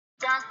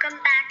Welcome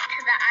back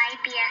to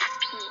the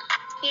IBFP.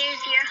 Here's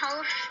your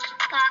host,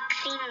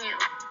 Boxing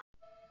News.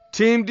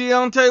 Team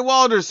Deontay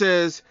Wilder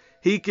says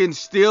he can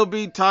still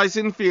beat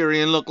Tyson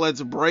Fury. And look,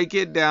 let's break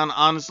it down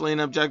honestly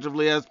and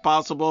objectively as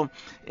possible.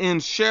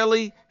 And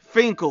Shelly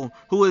Finkel,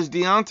 who is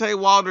Deontay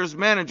Wilder's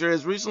manager,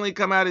 has recently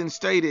come out and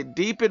stated,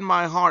 deep in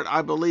my heart,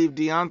 I believe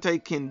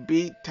Deontay can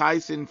beat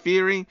Tyson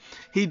Fury.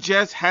 He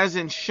just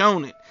hasn't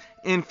shown it.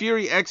 And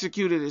Fury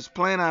executed his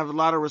plan. I have a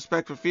lot of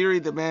respect for Fury.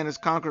 The man has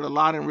conquered a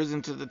lot and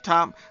risen to the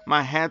top.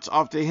 My hat's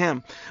off to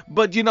him.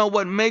 But you know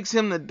what makes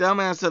him the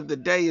dumbass of the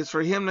day is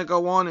for him to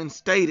go on and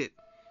state it.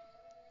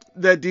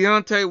 That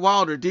Deontay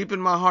Wilder, deep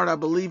in my heart, I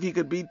believe he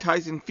could beat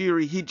Tyson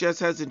Fury. He just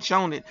hasn't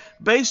shown it.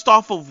 Based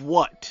off of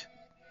what?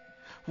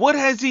 What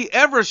has he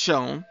ever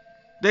shown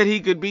that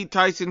he could beat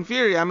Tyson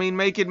Fury? I mean,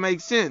 make it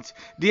make sense.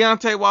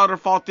 Deontay Wilder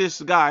fought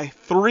this guy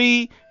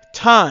 3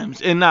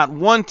 times, and not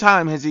one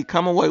time has he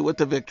come away with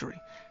the victory.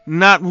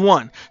 Not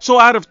one. So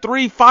out of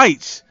 3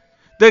 fights,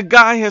 the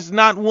guy has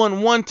not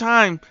won 1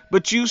 time,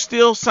 but you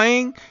still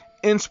saying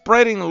and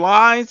spreading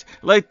lies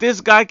like this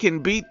guy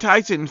can beat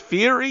Tyson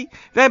Fury?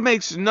 That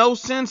makes no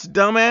sense,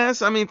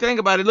 dumbass. I mean, think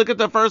about it. Look at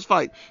the first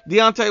fight.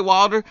 Deontay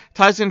Wilder,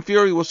 Tyson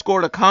Fury was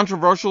scored a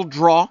controversial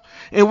draw,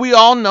 and we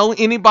all know,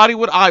 anybody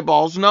with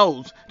eyeballs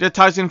knows that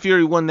Tyson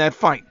Fury won that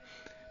fight.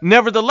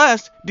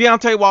 Nevertheless,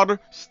 Deontay Wilder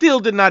still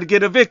did not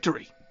get a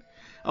victory.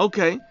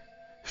 Okay,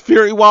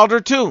 Fury Wilder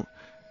too.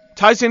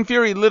 Tyson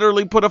Fury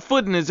literally put a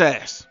foot in his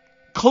ass.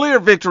 Clear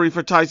victory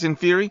for Tyson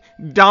Fury.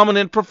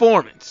 Dominant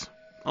performance.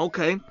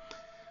 Okay.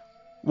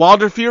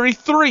 Wilder Fury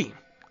 3.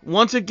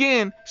 Once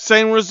again,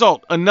 same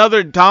result.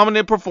 Another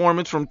dominant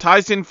performance from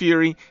Tyson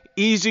Fury.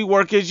 Easy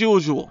work as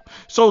usual.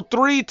 So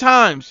 3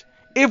 times,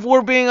 if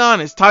we're being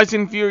honest,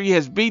 Tyson Fury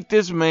has beat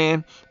this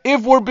man.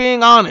 If we're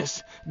being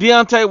honest,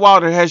 Deontay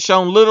Wilder has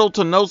shown little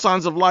to no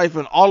signs of life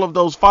in all of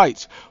those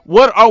fights.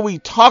 What are we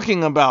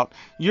talking about?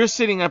 You're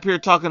sitting up here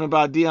talking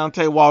about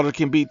Deontay Wilder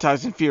can beat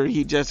Tyson Fury.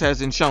 He just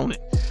hasn't shown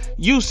it.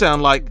 You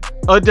sound like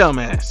a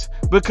dumbass.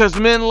 Because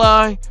men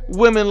lie,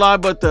 women lie,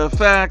 but the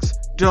facts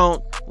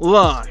don't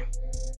lie.